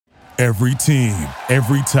Every team,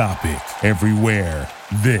 every topic, everywhere.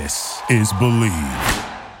 This is Believe.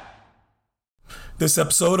 This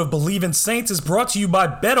episode of Believe in Saints is brought to you by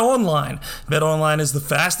BetOnline. BetOnline is the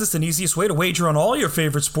fastest and easiest way to wager on all your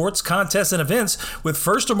favorite sports, contests, and events with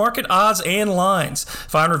first-to-market odds and lines.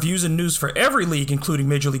 Find reviews and news for every league, including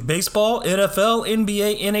Major League Baseball, NFL,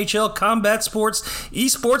 NBA, NHL, combat sports,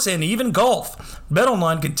 esports, and even golf.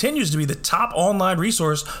 BetOnline continues to be the top online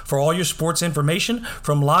resource for all your sports information,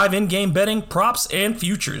 from live in-game betting, props, and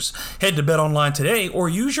futures. Head to BetOnline today or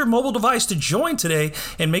use your mobile device to join today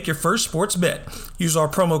and make your first sports bet. Use our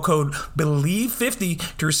promo code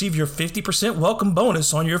BELIEVE50 to receive your 50% welcome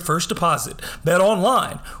bonus on your first deposit.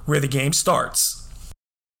 BetOnline, where the game starts.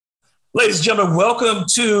 Ladies and gentlemen, welcome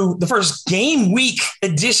to the first game week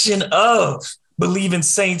edition of Believe in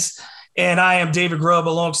Saints. And I am David Grubb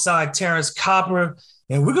alongside Terrence Copper.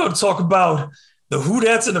 And we're going to talk about the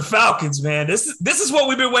Who-Dats and the Falcons, man. This is what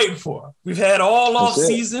we've been waiting for. We've had all off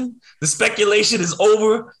season. The speculation is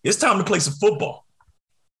over. It's time to play some football.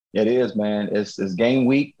 It is, man. It's game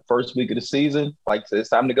week, first week of the season. Like, it's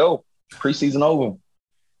time to go. Preseason over.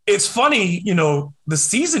 It's funny, the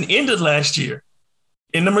season ended last year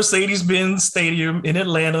in the Mercedes-Benz Stadium in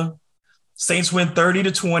Atlanta. Saints went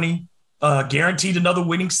 30-20, guaranteed another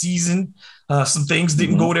winning season. Some things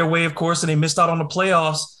didn't go their way, of course, and they missed out on the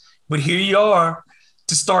playoffs. But here you are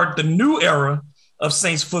to start the new era of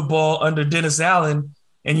Saints football under Dennis Allen,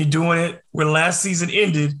 and you're doing it where last season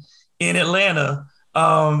ended in Atlanta.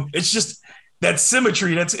 It's just that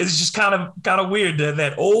symmetry. It's just kind of weird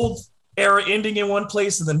that old era ending in one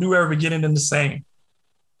place and the new era beginning in the same.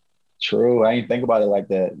 True. I didn't think about it like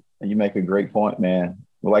that. And you make a great point, man.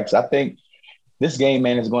 I think this game,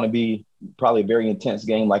 man, is going to be probably a very intense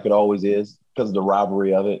game like it always is because of the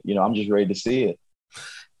rivalry of it. I'm just ready to see it.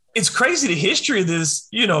 It's crazy, the history of this.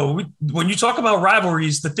 When you talk about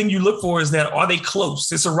rivalries, the thing you look for is that, are they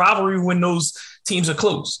close? It's a rivalry when those teams are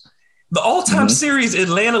close. The all-time series,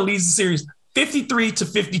 Atlanta leads the series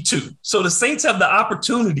 53-52. So the Saints have the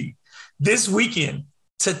opportunity this weekend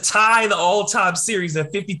to tie the all-time series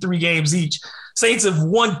at 53 games each. Saints have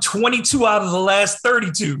won 22 out of the last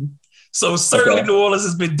 32. So certainly New Orleans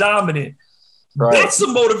has been dominant. Right. That's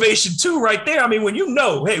some motivation too right there. I mean, when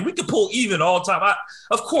hey, we could pull even all time.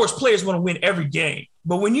 Of course, players want to win every game.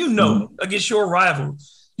 But when against your rival,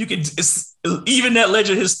 you can even that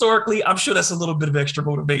legend historically, I'm sure that's a little bit of extra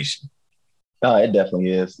motivation. No, it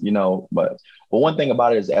definitely is, but one thing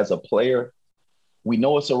about it is, as a player, we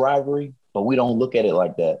know it's a rivalry, but we don't look at it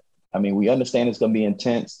like that. I mean, we understand it's going to be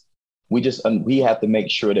intense. We have to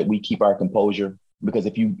make sure that we keep our composure, because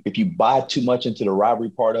if you buy too much into the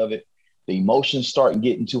rivalry part of it, the emotions start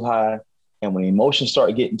getting too high. And when the emotions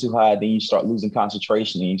start getting too high, then you start losing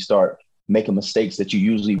concentration and you start making mistakes that you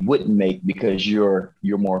usually wouldn't make because you're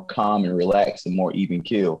more calm and relaxed and more even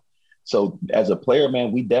keel. So as a player,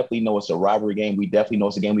 man, we definitely know it's a rivalry game. We definitely know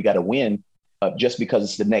it's a game we got to win just because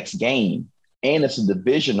it's the next game and it's a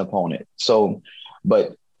division opponent. So,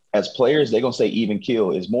 but as players, they're going to say even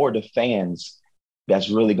keel. It's more the fans that's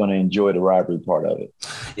really going to enjoy the rivalry part of it.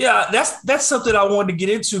 Yeah, that's something I wanted to get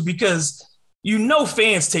into because,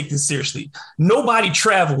 fans take this seriously. Nobody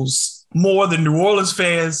travels more than New Orleans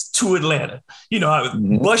fans to Atlanta.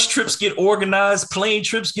 Bus trips get organized, plane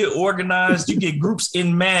trips get organized, you get groups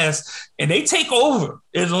in mass, and they take over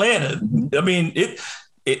Atlanta. I mean,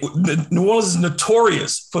 New Orleans is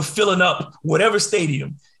notorious for filling up whatever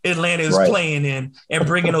stadium Atlanta is playing in and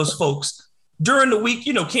bringing those folks. During the week,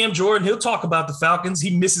 Cam Jordan, he'll talk about the Falcons.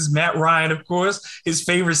 He misses Matt Ryan, of course, his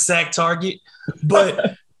favorite sack target.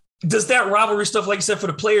 But does that rivalry stuff, like you said, for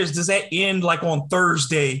the players, does that end like on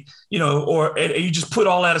Thursday, or you just put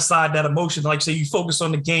all that aside, that emotion? Like, say you focus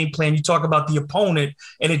on the game plan, you talk about the opponent,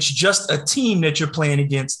 and it's just a team that you're playing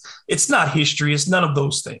against. It's not history. It's none of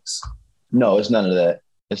those things. No, it's none of that.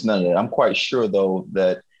 I'm quite sure, though,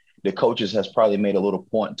 that the coaches has probably made a little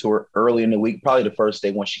point to her early in the week, probably the first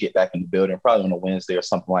day once you get back in the building, probably on a Wednesday or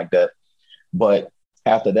something like that. But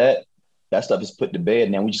after that stuff is put to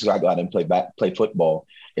bed. Now we just got to go out and play football.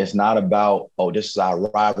 It's not about, this is our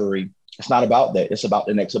rivalry. It's not about that. It's about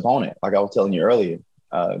the next opponent. Like I was telling you earlier,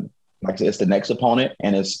 like I said, it's the next opponent,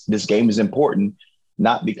 and this game is important,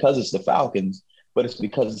 not because it's the Falcons, but it's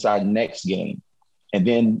because it's our next game. And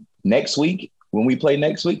then next week, when we play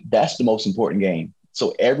next week, that's the most important game.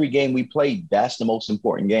 So every game we play, that's the most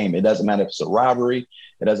important game. It doesn't matter if it's a rivalry.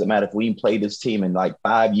 It doesn't matter if we play this team in like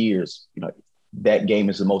 5 years. That game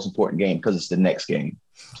is the most important game because it's the next game.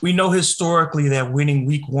 We know historically that winning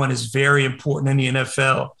week one is very important in the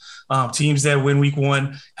NFL. Teams that win week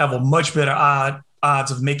one have a much better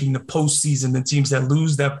odds of making the postseason than teams that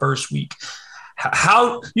lose that first week.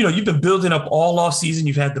 How, you've been building up all off season.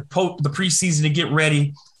 You've had the preseason to get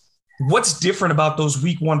ready. What's different about those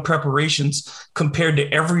week one preparations compared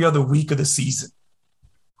to every other week of the season?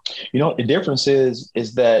 The difference is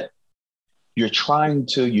that you're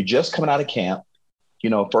just coming out of camp.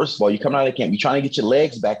 First of all, you're coming out of camp. You're trying to get your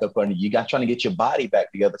legs back up under you. You're trying to get your body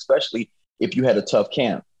back together, especially if you had a tough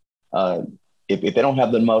camp. If they don't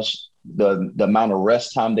have the amount of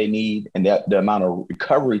rest time they need and the amount of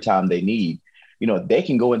recovery time they need, they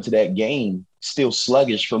can go into that game still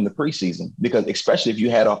sluggish from the preseason, because especially if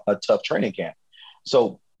you had a tough training camp.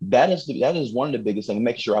 So that is one of the biggest things,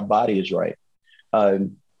 making sure our body is right.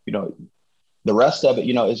 The rest of it,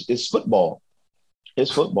 is football.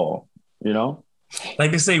 It's football,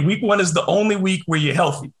 Like they say, week one is the only week where you're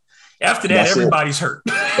healthy. After that, everybody's hurt.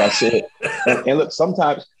 That's it. And look,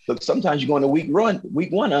 sometimes you go into week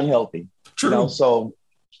one unhealthy. True. So,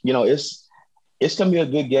 it's going to be a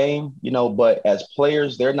good game, but as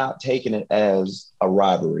players, they're not taking it as a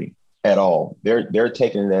rivalry at all. They're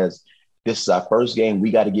taking it as, this is our first game. We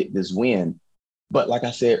got to get this win. But like I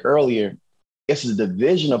said earlier, it's a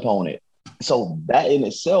division opponent. So that in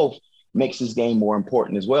itself makes this game more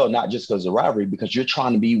important as well, not just because of rivalry, because you're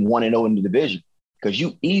trying to be 1-0 in the division, because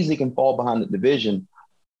you easily can fall behind the division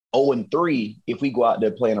 0-3 if we go out there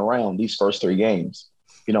playing around these first 3 games.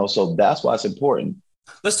 So that's why it's important.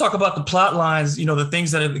 Let's talk about the plot lines, the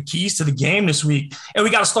things that are the keys to the game this week. And we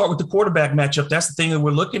got to start with the quarterback matchup. That's the thing that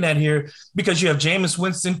we're looking at here, because you have Jameis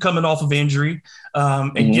Winston coming off of injury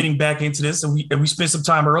and getting back into this. And we spent some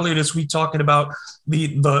time earlier this week talking about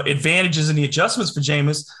the advantages and the adjustments for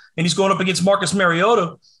Jameis. And he's going up against Marcus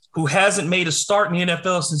Mariota, who hasn't made a start in the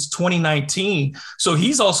NFL since 2019. So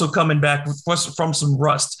he's also coming back from some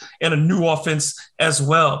rust and a new offense as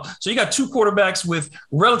well. So you got 2 quarterbacks with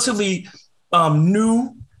relatively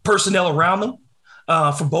new personnel around them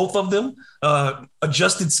for both of them,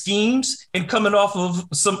 adjusted schemes, and coming off of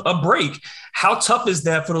a break. How tough is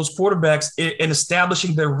that for those quarterbacks in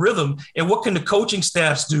establishing their rhythm? And what can the coaching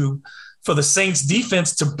staffs do for the Saints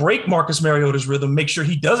defense to break Marcus Mariota's rhythm, make sure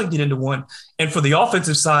he doesn't get into one, and for the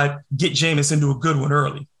offensive side, get Jameis into a good one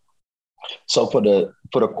early? So for the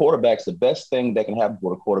quarterbacks, the best thing that can happen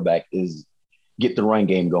for the quarterback is get the run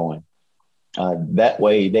game going. That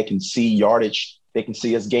way they can see yardage. They can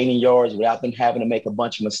see us gaining yards without them having to make a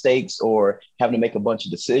bunch of mistakes or having to make a bunch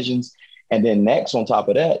of decisions. And then next, on top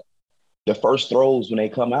of that, the first throws when they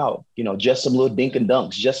come out, just some little dink and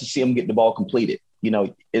dunks just to see them get the ball completed.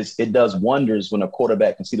 It does wonders when a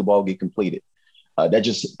quarterback can see the ball get completed. That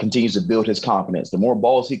just continues to build his confidence. The more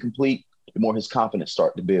balls he complete, the more his confidence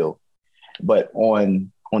start to build. But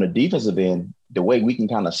on a defensive end, the way we can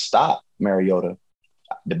kind of stop Mariota,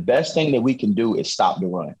 the best thing that we can do is stop the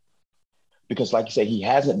run. Because like you say, he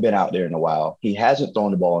hasn't been out there in a while. He hasn't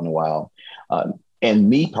thrown the ball in a while. And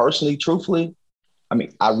me personally, truthfully,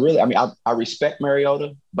 I respect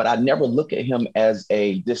Mariota, but I never look at him as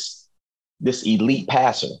this elite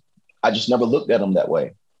passer. I just never looked at him that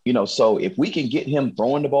way. So if we can get him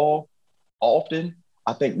throwing the ball often,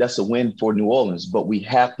 I think that's a win for New Orleans. But we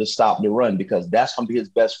have to stop the run, because that's going to be his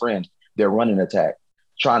best friend, their running attack,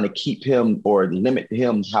 trying to keep him or limit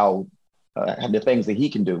him the things that he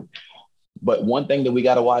can do. But one thing that we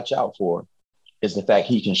got to watch out for is the fact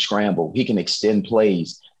he can scramble. He can extend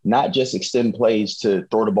plays, not just extend plays to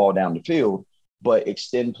throw the ball down the field, but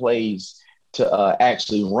extend plays to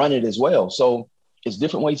actually run it as well. So it's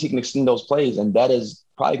different ways he can extend those plays. And that is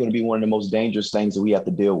probably going to be one of the most dangerous things that we have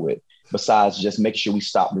to deal with, besides just make sure we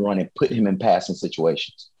stop the run and put him in passing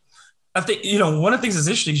situations. I think, one of the things that's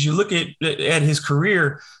interesting is you look at his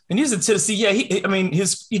career, and he's in Tennessee. Yeah,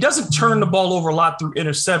 he doesn't turn the ball over a lot through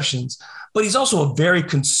interceptions, but he's also a very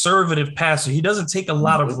conservative passer. He doesn't take a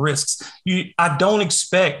lot of risks. I don't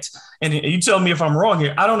expect, and you tell me if I'm wrong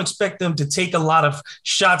here, I don't expect them to take a lot of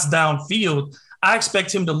shots downfield. I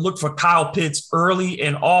expect him to look for Kyle Pitts early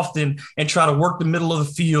and often and try to work the middle of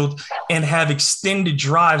the field and have extended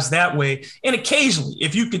drives that way. And occasionally,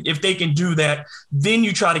 if they can do that, then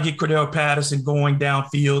you try to get Cordell Patterson going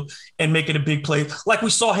downfield and making a big play, like we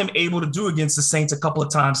saw him able to do against the Saints a couple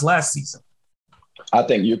of times last season. I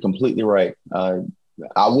think you're completely right. I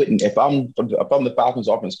wouldn't, if I'm the Falcons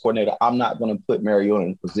offense coordinator, I'm not going to put Mariota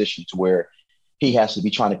in a position to where he has to be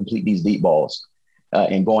trying to complete these deep balls.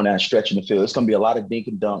 And going down and stretching the field. It's going to be a lot of dink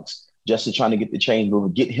and dunks just to trying to get the chains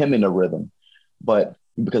moving, get him in a rhythm. But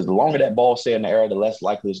because the longer that ball stay in the air, the less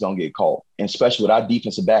likely it's going to get caught. And especially with our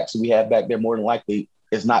defensive backs we have back there, more than likely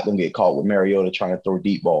it's not going to get caught with Mariota trying to throw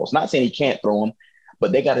deep balls. Not saying he can't throw them,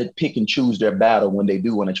 but they got to pick and choose their battle when they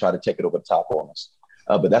do want to try to take it over the top on us.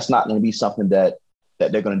 But that's not going to be something that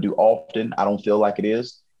they're going to do often. I don't feel like it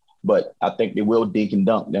is. but I think they will dink and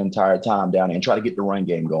dunk the entire time down there and try to get the run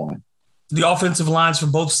game going. The offensive lines for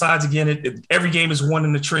both sides, again, every game is won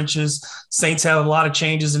in the trenches. Saints have a lot of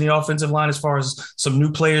changes in the offensive line as far as some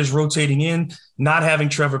new players rotating in, not having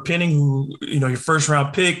Trevor Penning, who, your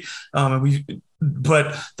first-round pick.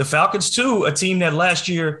 But the Falcons, too, a team that last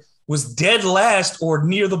year was dead last or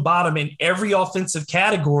near the bottom in every offensive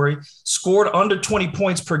category, scored under 20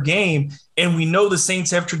 points per game, and we know the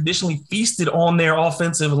Saints have traditionally feasted on their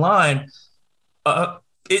offensive line.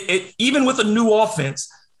 Even with a new offense,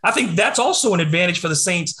 I think that's also an advantage for the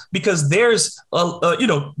Saints because there's,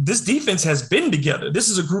 this defense has been together. This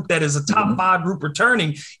is a group that is a top five group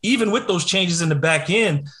returning, even with those changes in the back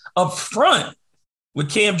end. Up front with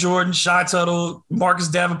Cam Jordan, Shy Tuttle, Marcus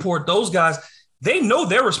Davenport, those guys, they know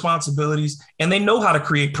their responsibilities and they know how to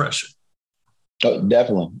create pressure. Oh,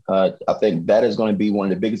 definitely. I think that is going to be one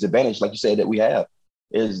of the biggest advantages, like you said, that we have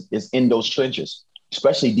is in those trenches,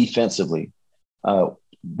 especially defensively.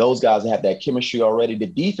 Those guys have that chemistry already. The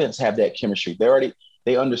defense have that chemistry.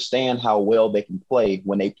 They understand how well they can play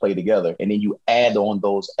when they play together. And then you add on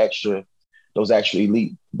those extra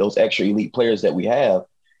elite players that we have,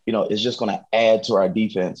 it's just going to add to our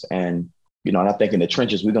defense. And, and I think in the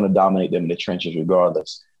trenches, we're going to dominate them in the trenches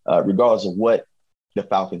regardless of what the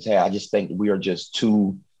Falcons have. I just think we are just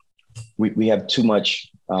we have too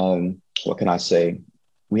much, what can I say?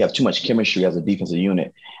 We have too much chemistry as a defensive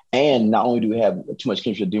unit. And not only do we have too much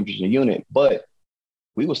chemistry as a defensive unit, but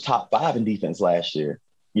we was top 5 in defense last year.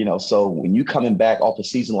 So when you coming back off a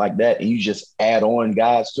season like that and you just add on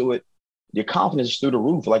guys to it, your confidence is through the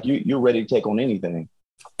roof. Like you're ready to take on anything.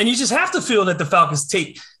 And you just have to feel that the Falcons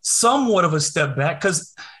take somewhat of a step back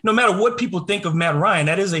because no matter what people think of Matt Ryan,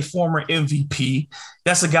 that is a former MVP.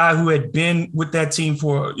 That's a guy who had been with that team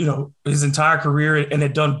for, his entire career and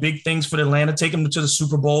had done big things for Atlanta, take them to the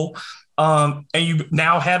Super Bowl. And you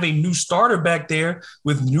now have a new starter back there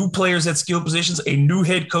with new players at skill positions, a new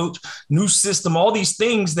head coach, new system, all these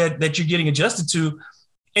things that you're getting adjusted to.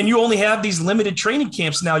 And you only have these limited training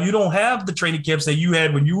camps now. You don't have the training camps that you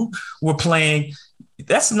had when you were playing.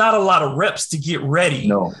 That's not a lot of reps to get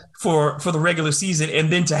ready for the regular season.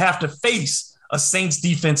 And then to have to face a Saints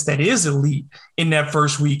defense that is elite in that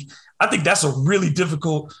first week. I think that's a really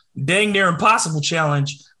difficult, dang near impossible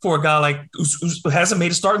challenge for a guy like who hasn't made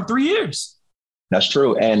a start in 3 years. That's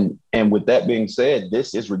true. And with that being said,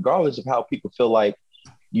 this is regardless of how people feel like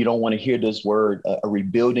you don't want to hear this word, a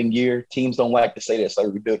rebuilding year. Teams don't like to say that. It's like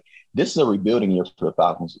rebuild. This is a rebuilding year for the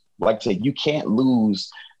Falcons. Like I said, you can't lose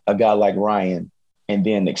a guy like Ryan and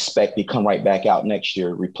then expect to come right back out next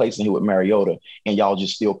year, replacing him with Mariota, and y'all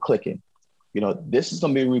just still clicking. This is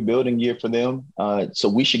going to be a rebuilding year for them. So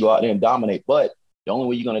we should go out there and dominate. But the only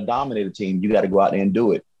way you're going to dominate a team, you got to go out there and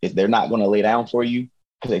do it. If they're not going to lay down for you,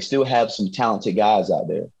 because they still have some talented guys out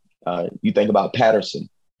there. You think about Patterson.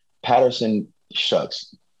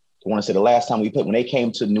 Shucks. I want to say the last time we played, when they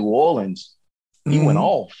came to New Orleans, he went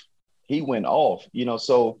off.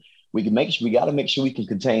 So we got to make sure we can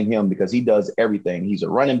contain him because he does everything. He's a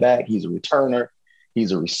running back. He's a returner.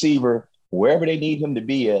 He's a receiver. Wherever they need him to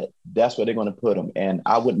be at, that's where they're going to put him. And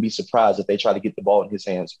I wouldn't be surprised if they try to get the ball in his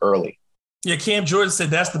hands early. Yeah, Cam Jordan said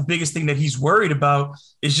that's the biggest thing that he's worried about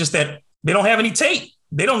is just that they don't have any tape.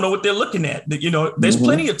 They don't know what they're looking at. There's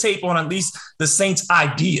plenty of tape on at least the Saints'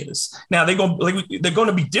 ideas. Now they're going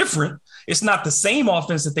to be different. It's not the same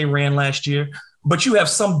offense that they ran last year, but you have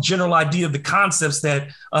some general idea of the concepts that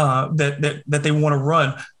they want to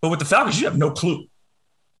run. But with the Falcons, you have no clue.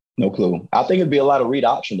 No clue. I think it'd be a lot of read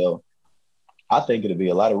option, though.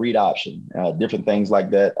 Different things like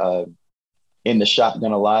that in the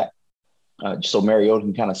shotgun a lot. So Mariota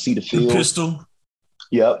can kind of see the field. The pistol.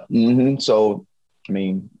 Yep. So,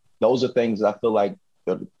 those are things that I feel like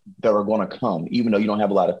that are going to come, even though you don't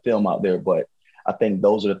have a lot of film out there. But I think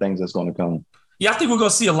those are the things that's going to come. Yeah, I think we're going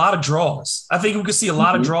to see a lot of draws. I think we could see a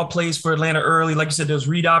lot of draw plays for Atlanta early. Like you said, there's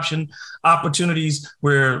read option opportunities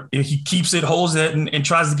where if he keeps it, holds it, and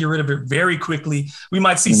tries to get rid of it very quickly. We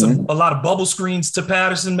might see a lot of bubble screens to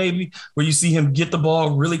Patterson, maybe, where you see him get the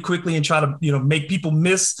ball really quickly and try to, make people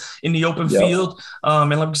miss in the open field. And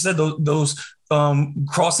like I said, those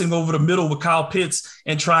crossing over the middle with Kyle Pitts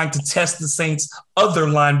and trying to test the Saints' other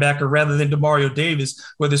linebacker rather than Demario Davis,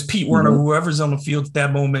 whether it's Pete Werner, whoever's on the field at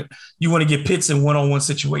that moment. You want to get Pitts in one-on-one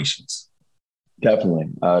situations.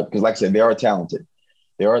 Definitely. Because like I said, they are talented.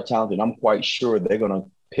 I'm quite sure they're going to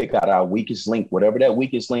pick out our weakest link, whatever that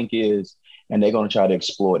weakest link is, and they're going to try to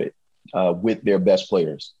exploit it with their best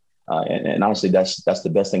players. And honestly, that's the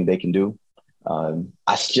best thing they can do.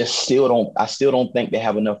 I still don't think they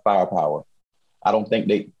have enough firepower. I don't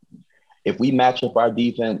think if we match up our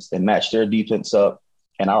defense and match their defense up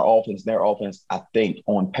And our offense, their offense, I think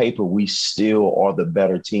on paper, we still are the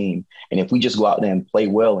better team. And if we just go out there and play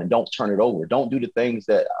well and don't turn it over, don't do the things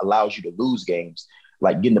that allows you to lose games,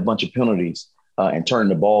 like getting a bunch of penalties and turning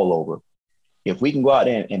the ball over. If we can go out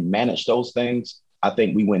there and manage those things, I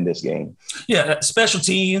think we win this game. Yeah, special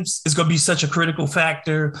teams is going to be such a critical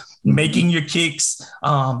factor, making your kicks,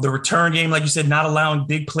 the return game, like you said, not allowing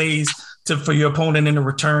big plays for your opponent in the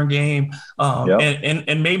return game,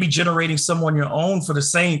 and maybe generating someone your own for the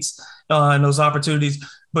Saints in those opportunities.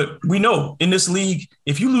 But we know in this league,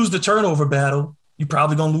 if you lose the turnover battle, you're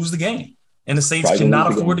probably going to lose the game. And the Saints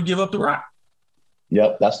cannot afford to give up the rock.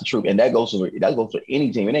 Yep, that's the truth. And that goes for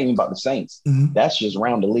any team. It ain't even about the Saints. Mm-hmm. That's just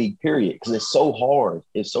around the league, period. Because it's so hard.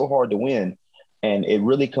 It's so hard to win. And it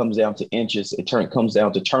really comes down to inches. It comes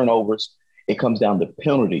down to turnovers. It comes down to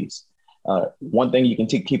penalties. One thing you can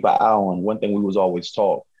keep an eye on, one thing we was always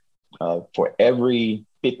taught, for every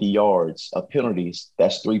 50 yards of penalties,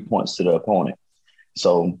 that's 3 points to the opponent.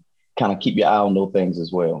 So kind of keep your eye on those things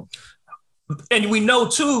as well. And we know,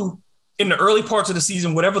 too, in the early parts of the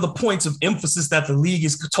season, whatever the points of emphasis that the league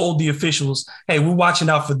has told the officials, hey, we're watching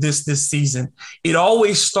out for this season. It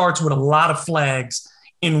always starts with a lot of flags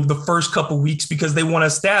in the first couple weeks because they want to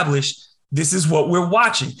establish this is what we're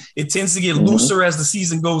watching. It tends to get looser as the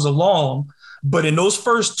season goes along. But in those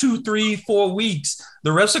first 2, 3, 4 weeks,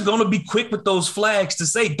 the refs are going to be quick with those flags to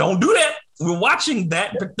say, don't do that. We're watching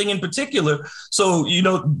that thing in particular. So,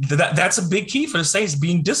 that's a big key for the Saints,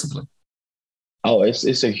 being disciplined. Oh,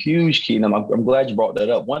 it's a huge key. And I'm glad you brought that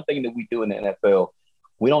up. One thing that we do in the NFL,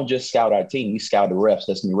 we don't just scout our team. We scout the refs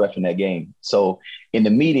that's going to be reffing that game. So in the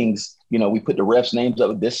meetings, we put the refs' names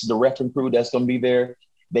up. This is the reffing crew that's going to be there.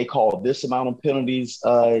 They call this amount of penalties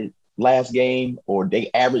last game, or they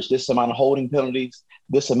average this amount of holding penalties,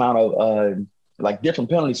 this amount of different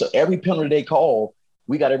penalties. So every penalty they call,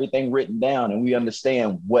 we got everything written down and we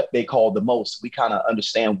understand what they call the most. We kind of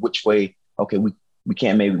understand which way, okay, we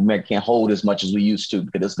can't hold as much as we used to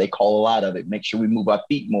because they call a lot of it. Make sure we move our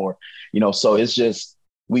feet more, so it's just,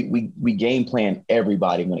 we game plan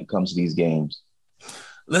everybody when it comes to these games.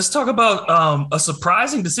 Let's talk about a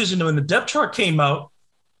surprising decision. When the depth chart came out,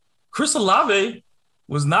 Chris Olave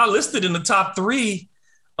was not listed in the top 3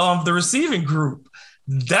 of the receiving group.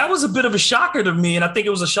 That was a bit of a shocker to me, and I think it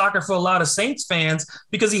was a shocker for a lot of Saints fans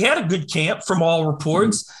because he had a good camp from all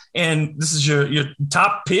reports, and this is your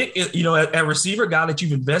top pick, at receiver, guy that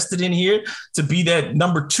you've invested in here to be that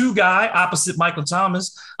number 2 guy opposite Michael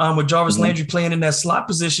Thomas, with Jarvis Landry playing in that slot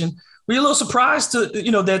position. Were you a little surprised to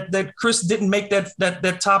that Chris didn't make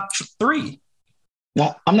that top 3?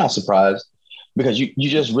 No, I'm not surprised because you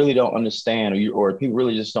just really don't understand, or people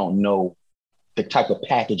really just don't know the type of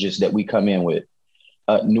packages that we come in with.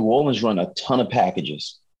 New Orleans run a ton of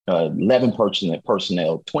packages, 11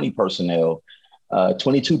 personnel, 20 personnel,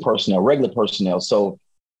 22 personnel, regular personnel. So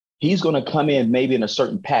he's going to come in maybe in a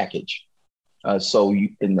certain package.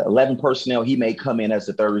 In the 11 personnel, he may come in as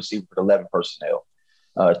the third receiver for the 11 personnel.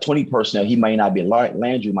 20 personnel, he may not be.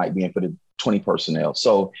 Landry might be in for the 20 personnel.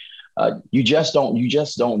 So you just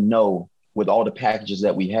don't know with all the packages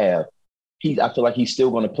that we have. I feel like he's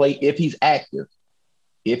still going to play if he's active.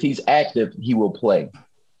 If he's active, he will play.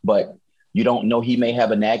 But you don't know, he may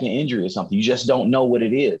have a nagging injury or something. You just don't know what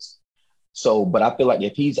it is. So, but I feel like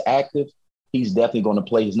if he's active, he's definitely going to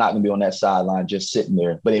play. He's not going to be on that sideline just sitting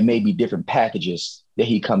there. But it may be different packages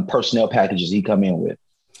that personnel packages he come in with.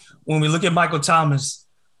 When we look at Michael Thomas,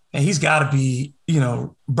 and he's got to be,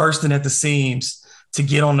 bursting at the seams to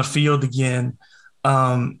get on the field again.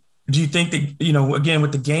 Do you think that, again,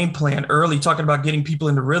 with the game plan early, talking about getting people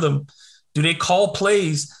into rhythm, do they call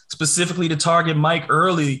plays specifically to target Mike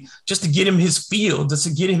early just to get him his feel, just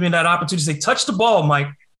to get him in that opportunity to say, touch the ball, Mike?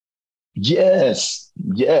 Yes,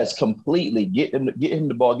 completely. Get him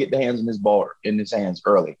the ball, get the hands in his hands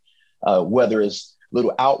early. Whether it's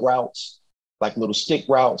little out routes, like little stick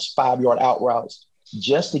routes, 5-yard out routes,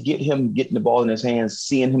 just to get him getting the ball in his hands,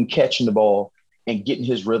 seeing him catching the ball and getting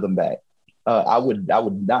his rhythm back. I would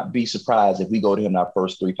not be surprised if we go to him in our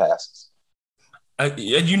first 3 passes. And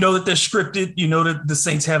that they're scripted. That the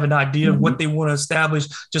Saints have an idea of what they want to establish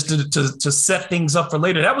just to set things up for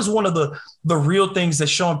later. That was one of the real things that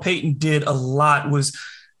Sean Payton did a lot, was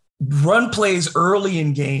run plays early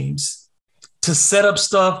in games to set up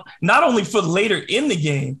stuff, not only for later in the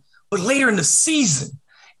game, but later in the season.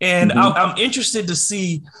 And I'm interested to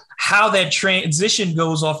see how that transition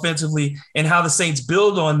goes offensively and how the Saints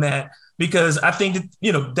build on that. because I think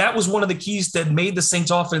that, that was one of the keys that made the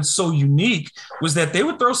Saints offense so unique, was that they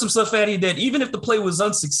would throw some stuff at you that even if the play was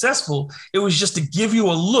unsuccessful, it was just to give you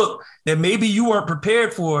a look that maybe you weren't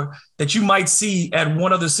prepared for, that you might see at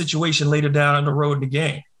one other situation later down the road in the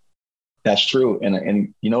game. That's true.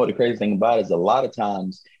 And you know what the crazy thing about it is, a lot of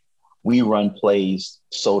times we run plays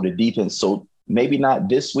so the defense, so maybe not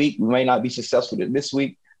this week, we may not be successful this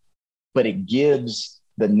week, but it gives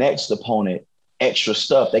the next opponent extra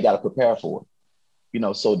stuff they got to prepare for.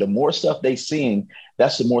 So the more stuff they seeing,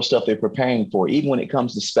 that's the more stuff they're preparing for. Even when it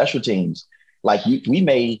comes to special teams, like we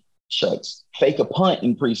may fake a punt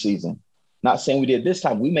in preseason. Not saying we did this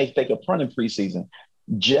time. We may fake a punt in preseason.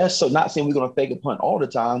 Just so, not saying we're going to fake a punt all the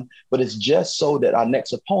time, but it's just so that our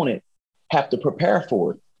next opponent have to prepare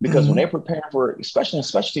for it. Because when they're preparing for it, especially in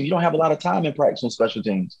special teams, you don't have a lot of time in practice on special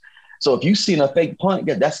teams. So if you've seen a fake punt,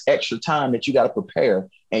 that's extra time that you got to prepare,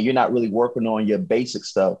 and you're not really working on your basic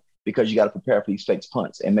stuff because you got to prepare for these fake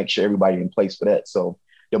punts and make sure everybody in place for that. So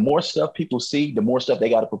the more stuff people see, the more stuff they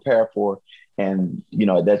got to prepare for. And,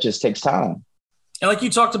 that just takes time. And like you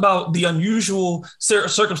talked about the unusual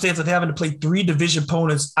circumstance of having to play 3 division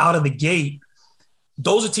opponents out of the gate,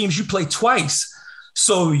 those are teams you play twice.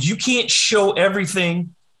 So you can't show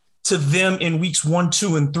everything to them in weeks 1,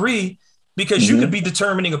 2, and 3, because you could be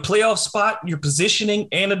determining a playoff spot, your positioning,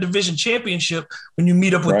 and a division championship when you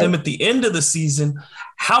meet up with them at the end of the season.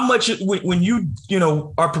 How much, when you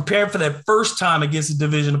are preparing for that first time against a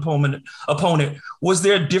division opponent, was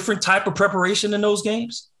there a different type of preparation in those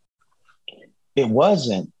games? It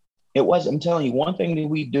wasn't. I'm telling you, one thing that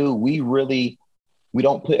we do, we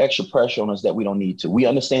don't put extra pressure on us that we don't need to. We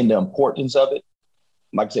understand the importance of it.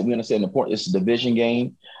 Like I said, we understand the importance. It's a division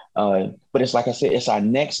game. But it's like I said, it's our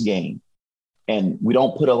next game. And we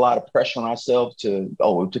don't put a lot of pressure on ourselves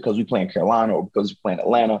because we play in Carolina or because we play in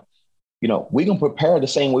Atlanta. We can prepare the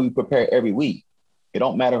same way we prepare every week. It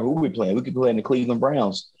don't matter who we're playing. We could play in the Cleveland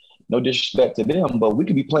Browns. No disrespect to them, but we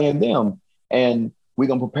could be playing them. And we're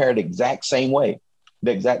going to prepare the exact same way.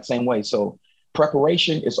 So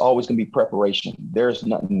preparation is always going to be preparation. There's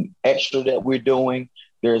nothing extra that we're doing.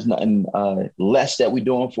 There's nothing less that we're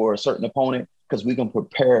doing for a certain opponent, because we can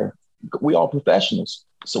prepare. We are professionals.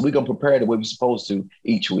 So we're going to prepare the way we're supposed to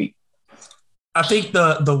each week. I think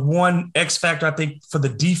the one X factor, I think, for the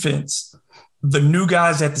defense, the new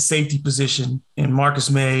guys at the safety position in Marcus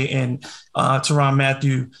Maye and Tyrann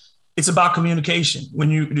Mathieu, it's about communication. When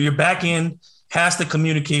your back end has to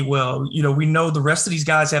communicate well. We know the rest of these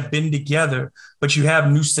guys have been together, but you have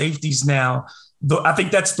new safeties now. I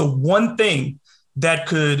think that's the one thing that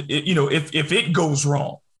could, if it goes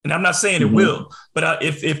wrong, and I'm not saying it will, but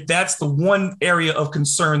if that's the one area of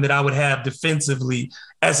concern that I would have defensively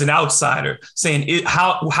as an outsider, saying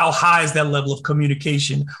how high is that level of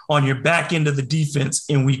communication on your back end of the defense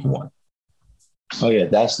in week 1? Oh yeah,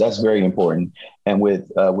 that's very important. And with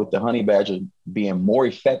the Honey Badger being more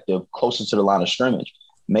effective closer to the line of scrimmage,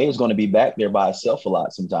 Maye is going to be back there by himself a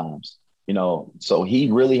lot sometimes. So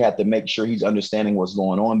he really had to make sure he's understanding what's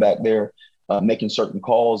going on back there, making certain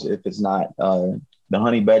calls. If it's not the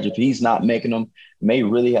Honey Badger, if he's not making them, Maye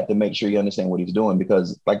really have to make sure he understands what he's doing.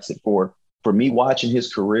 Because, like I said, for me watching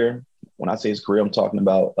his career, when I say his career, I'm talking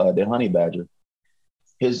about the Honey Badger.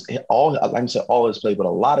 Like I said, all his plays, but a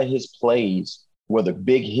lot of his plays, whether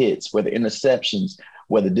big hits, whether interceptions,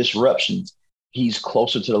 whether disruptions, he's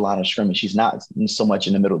closer to the line of scrimmage. He's not so much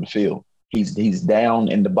in the middle of the field. He's down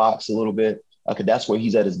in the box a little bit. Okay, that's where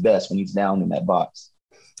he's at his best, when he's down in that box.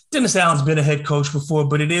 Dennis Allen's been a head coach before,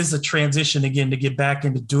 but it is a transition again to get back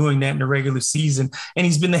into doing that in the regular season. And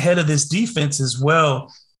he's been the head of this defense as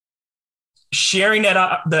well, sharing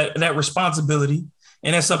that responsibility.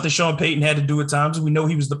 And that's something Sean Payton had to do at times. We know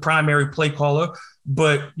he was the primary play caller,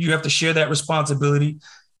 but you have to share that responsibility.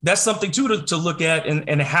 That's something too to look at,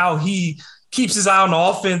 and how he keeps his eye on the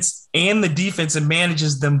offense and the defense and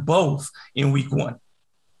manages them both in week 1.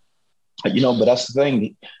 But that's the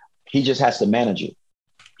thing. He just has to manage it,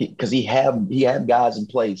 because he have guys in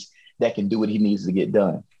place that can do what he needs to get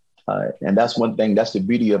done. And that's one thing. That's the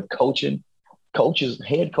beauty of coaching.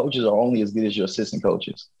 Head coaches are only as good as your assistant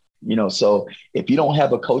coaches. So if you don't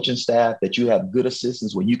have a coaching staff that you have good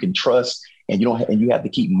assistants where you can trust, and you have to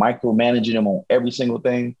keep micromanaging them on every single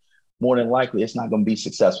thing, more than likely it's not going to be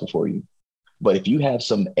successful for you. But if you have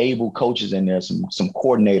some able coaches in there, some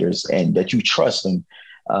coordinators, and that you trust them,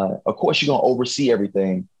 of course you're going to oversee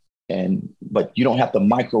everything, but you don't have to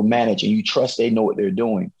micromanage, and you trust they know what they're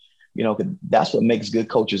doing. 'Cause that's what makes good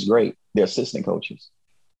coaches great. They're assistant coaches.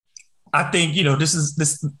 I think,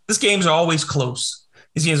 this games are always close.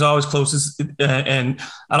 These games are always close, and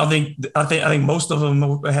I think most of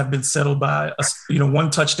them have been settled by one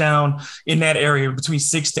touchdown in that area, between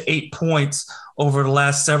 6 to 8 points over the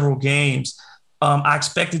last several games. I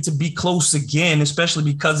expect it to be close again,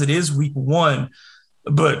 especially because it is week 1.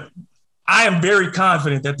 But I am very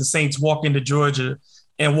confident that the Saints walk into Georgia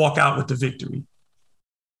and walk out with the victory.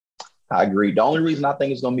 I agree. The only reason I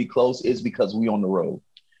think it's going to be close is because we on the road.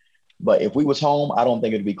 But if we was home, I don't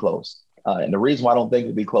think it'd be close. And the reason why I don't think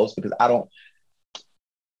it'd be close because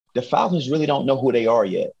the Falcons really don't know who they are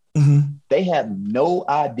yet. Mm-hmm. They have no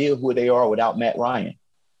idea who they are without Matt Ryan.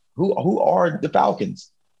 Who are the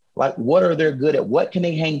Falcons? Like, what are they good at? What can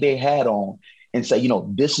they hang their hat on and say,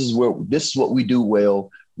 this is what we do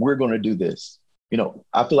well. We're going to do this.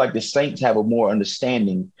 I feel like the Saints have a more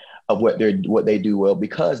understanding of what they do well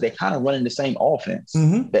because they kind of running the same offense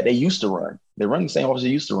that they used to run. They're running the same offense they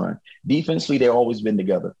used to run. Defensively, they've always been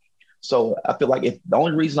together. So I feel like the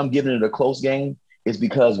only reason I'm giving it a close game is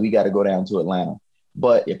because we got to go down to Atlanta.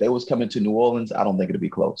 But if they was coming to New Orleans, I don't think it'd be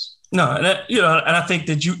close. No, and I think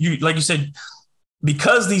that you like you said,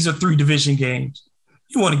 because these are 3 division games,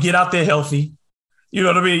 you want to get out there healthy. You know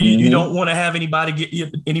what I mean? You don't want to have anybody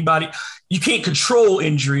get anybody. You can't control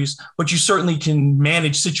injuries, but you certainly can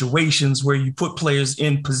manage situations where you put players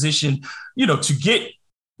in position, to get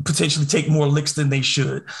potentially take more licks than they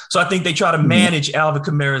should. So I think they try to manage Alvin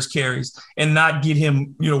Kamara's carries and not get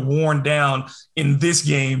him, worn down in this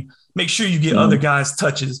game. Make sure you get other guys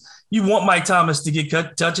touches. You want Mike Thomas to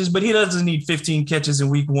get touches, but he doesn't need 15 catches in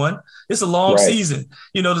week 1. It's a long season.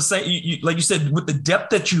 The same, like you said, with the depth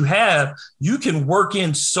that you have, you can work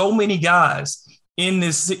in so many guys in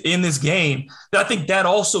this game that I think that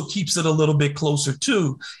also keeps it a little bit closer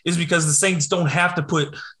too, is because the Saints don't have to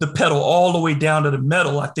put the pedal all the way down to the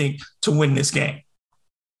metal, I think, to win this game.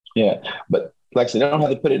 Yeah, but like I said, they don't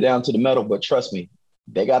have to put it down to the metal, but trust me,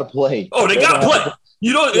 they got to play. Oh, they got to play.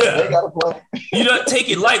 They got to play. You don't take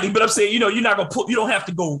it lightly, but I'm saying, you're not going to you don't have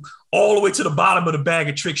to go all the way to the bottom of the bag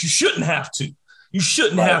of tricks. You shouldn't have to.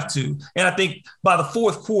 Have to. And I think by the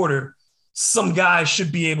fourth quarter, some guys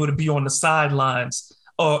should be able to be on the sidelines,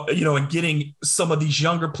 and getting some of these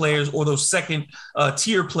younger players or those second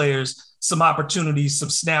tier players some opportunities, some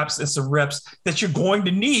snaps, and some reps that you're going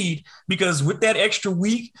to need, because with that extra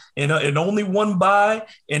week and only one bye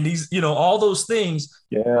and these, all those things,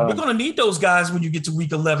 you're going to need those guys when you get to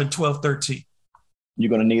week 11, 12, 13. You're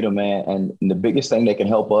going to need them, man. And the biggest thing that can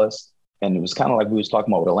help us, and it was kind of like we was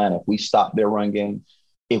talking about with Atlanta, if we stop their run game,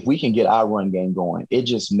 if we can get our run game going, it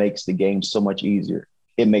just makes the game so much easier.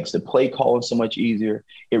 It makes the play calling so much easier.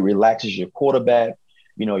 It relaxes your quarterback.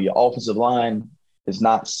 Your offensive line is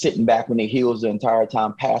not sitting back on their heels the entire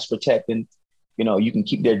time, pass protecting. You can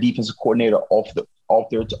keep their defensive coordinator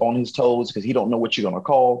on his toes because he don't know what you're going to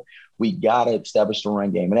call. We got to establish the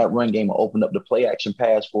run game. And that run game will open up the play action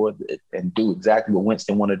pass for it and do exactly what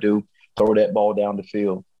Winston want to do, throw that ball down the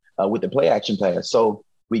field with the play action pass. So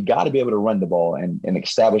we got to be able to run the ball and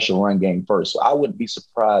establish a run game first. So I wouldn't be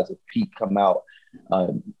surprised if Pete come out,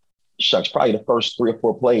 probably the first 3 or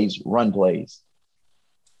 4 plays, run plays.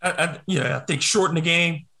 I think shorten the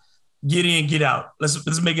game, get in, get out.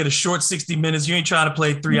 Let's make it a short 60 minutes. You ain't trying to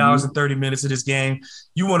play 3 hours and 30 minutes of this game.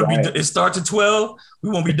 You want to be. It starts at 12. We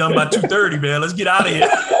won't be done by 2:30, man. Let's get out of here.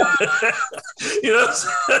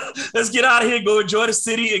 Let's get out of here. Go enjoy the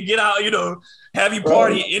city and get out. Have your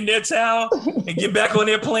party in their town and get back on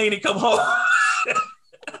their plane and come home.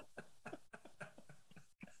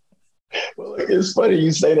 Well, it's funny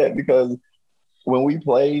you say that because when we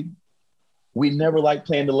played, we never liked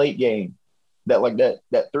playing the late game. That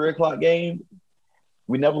 3:00 game,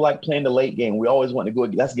 we never liked playing the late game. We always want to go,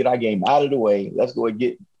 let's get our game out of the way. Let's go and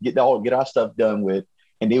get our stuff done with,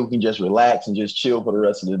 and then we can just relax and just chill for the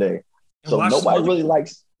rest of the day. So nobody really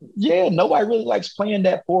likes playing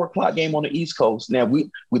that 4:00 game on the East Coast. Now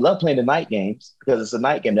we love playing the night games because it's a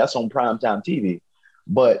night game. That's on primetime TV.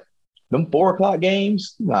 But them 4:00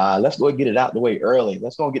 games, let's go and get it out the way early.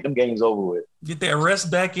 Let's go and get them games over with. Get that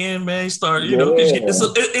rest back in, man. Start,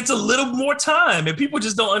 it's a little more time, and people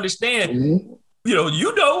just don't understand.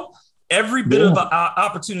 Mm-hmm. Every bit of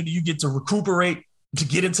opportunity you get to recuperate, to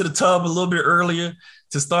get into the tub a little bit earlier,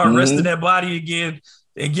 to start resting that body again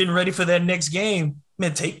and getting ready for that next game.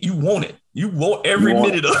 Man, you want it. You want every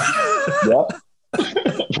minute of it.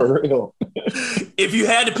 Yep. For real. If you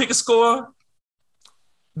had to pick a score,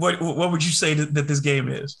 what would you say that this game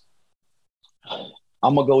is?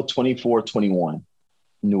 I'm gonna go 24-21,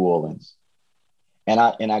 New Orleans, and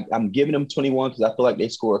I'm giving them 21 because I feel like they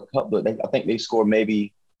score a couple. I think they score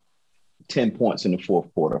maybe 10 points in the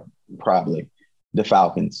fourth quarter, probably the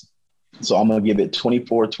Falcons. So I'm gonna give it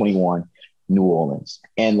 24-21. New Orleans.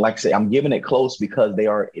 And like I say, I'm giving it close because they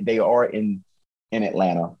are in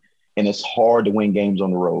Atlanta, and it's hard to win games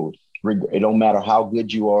on the road. It don't matter how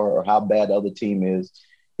good you are or how bad the other team is.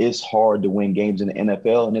 It's hard to win games in the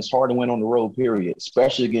NFL, and it's hard to win on the road, period,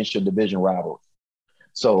 especially against your division rival.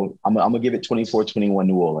 So I'm going to give it 24-21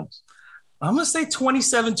 New Orleans. I'm going to say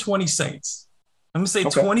 27-20 Saints. I'm going to say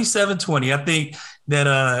 27-20. I think that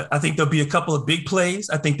I think there'll be a couple of big plays.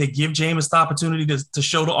 I think they give Jameis the opportunity to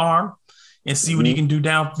show the arm and see what he can do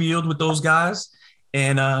downfield with those guys.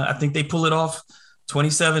 And I think they pull it off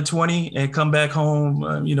 27-20 and come back home,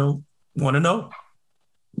 1-0.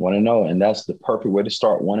 1-0, and that's the perfect way to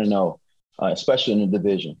start 1-0, especially in the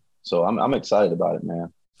division. So I'm excited about it,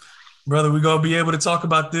 man. Brother, we're going to be able to talk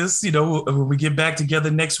about this, when we get back together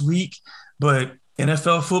next week. But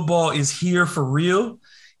NFL football is here for real.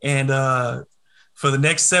 And for the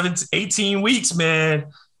next 18 weeks, man,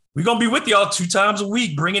 we're going to be with y'all 2 times a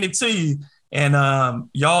week, bringing it to you. And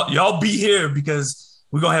y'all be here because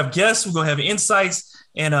we're going to have guests, we're going to have insights,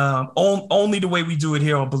 and only the way we do it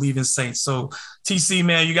here on Believe in Saints. So, TC,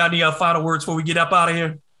 man, you got any final words before we get up out of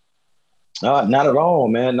here? Not at all,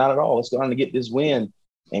 man. Not at all. Let's go on to get this win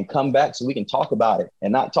and come back so we can talk about it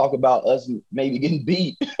and not talk about us maybe getting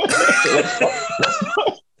beat.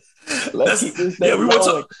 Let's keep this thing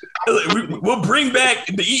going. We'll bring back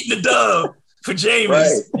the eating the dub for Jameis.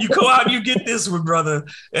 Right. You go out and you get this one, brother.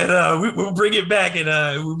 And we'll bring it back, and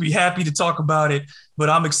we'll be happy to talk about it. But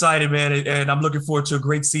I'm excited, man, and I'm looking forward to a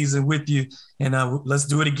great season with you. And let's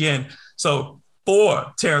do it again. So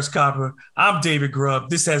for Terrence Copper, I'm David Grubb.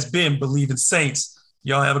 This has been Believe in Saints.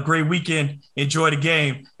 Y'all have a great weekend. Enjoy the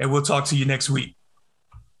game, and we'll talk to you next week.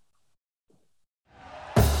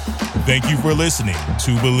 Thank you for listening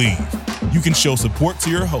to Believe. You can show support to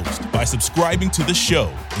your host by subscribing to the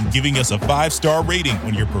show and giving us a 5-star rating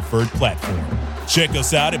on your preferred platform. Check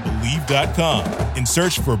us out at Believe.com and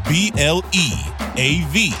search for BLEAV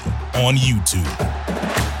on YouTube.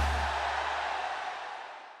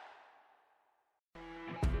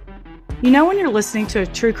 You know when you're listening to a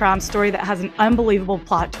true crime story that has an unbelievable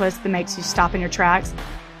plot twist that makes you stop in your tracks?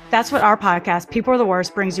 That's what our podcast, People Are the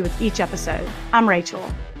Worst, brings you with each episode. I'm Rachel.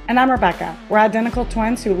 And I'm Rebecca. We're identical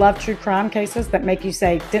twins who love true crime cases that make you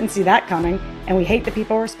say, didn't see that coming, and we hate the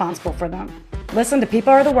people responsible for them. Listen to People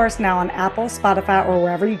Are the Worst now on Apple, Spotify, or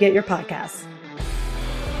wherever you get your podcasts.